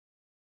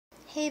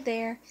Hey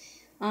there.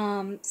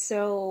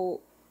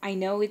 So I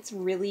know it's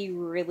really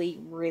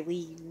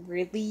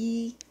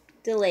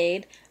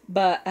delayed,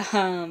 but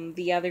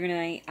the other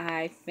night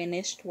I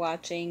finished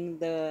watching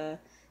the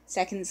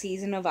second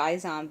season of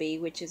iZombie,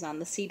 which is on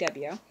the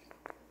CW,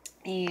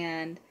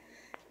 and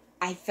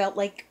I felt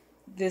like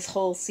this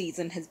whole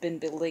season has been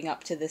building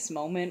up to this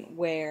moment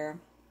where,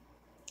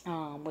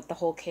 with the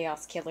whole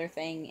Chaos Killer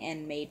thing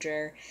and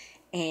Major,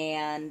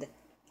 and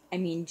I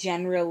mean,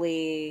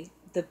 generally,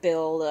 the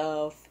build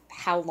of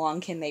how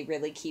long can they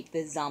really keep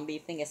this zombie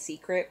thing a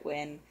secret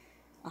when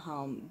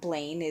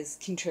Blaine is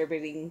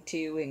contributing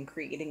to and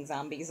creating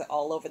zombies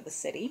all over the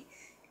city.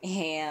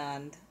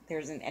 And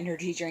there's an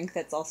energy drink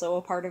that's also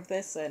a part of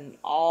this, and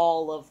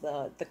all of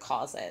the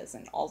causes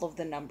and all of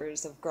the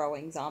numbers of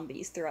growing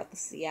zombies throughout the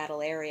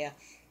Seattle area.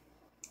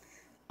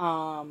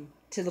 To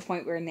the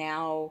point where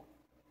now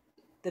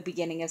the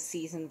beginning of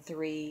season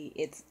three,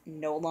 it's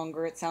no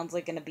longer, it sounds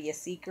like, going to be a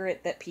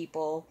secret that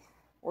people,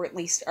 or at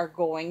least are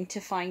going to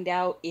find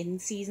out in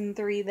season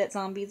three that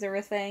zombies are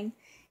a thing,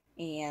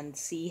 and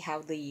see how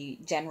the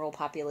general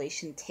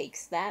population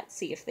takes that.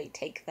 See if they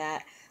take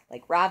that,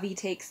 like Ravi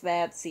takes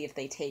that. See if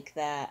they take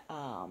that,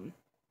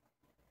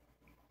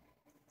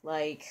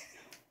 like,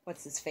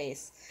 what's his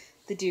face?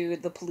 The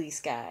dude, the police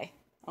guy.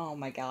 Oh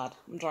my god,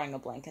 I'm drawing a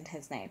blank on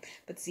his name.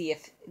 But see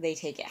if they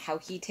take it, how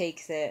he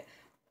takes it,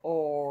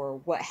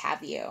 or what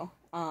have you.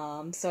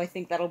 So I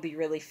think that'll be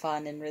really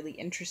fun and really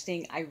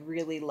interesting. I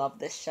really love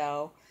this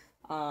show.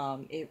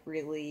 It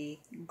really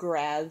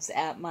grabs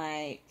at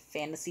my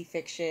fantasy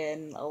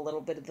fiction, a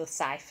little bit of the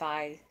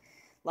sci-fi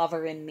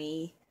lover in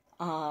me.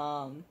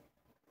 Um,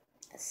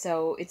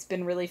 so it's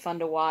been really fun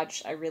to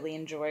watch. I really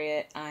enjoy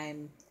it.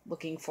 I'm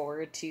looking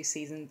forward to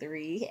season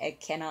three. It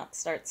cannot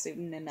start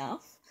soon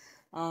enough.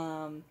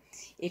 Um,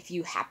 if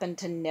you happen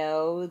to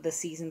know the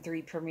season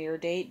three premiere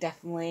date,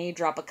 definitely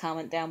drop a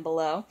comment down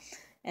below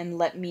and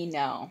let me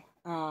know.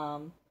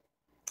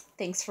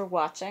 Thanks for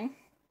watching.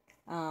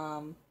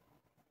 Um,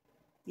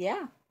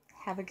 yeah,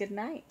 have a good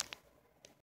night.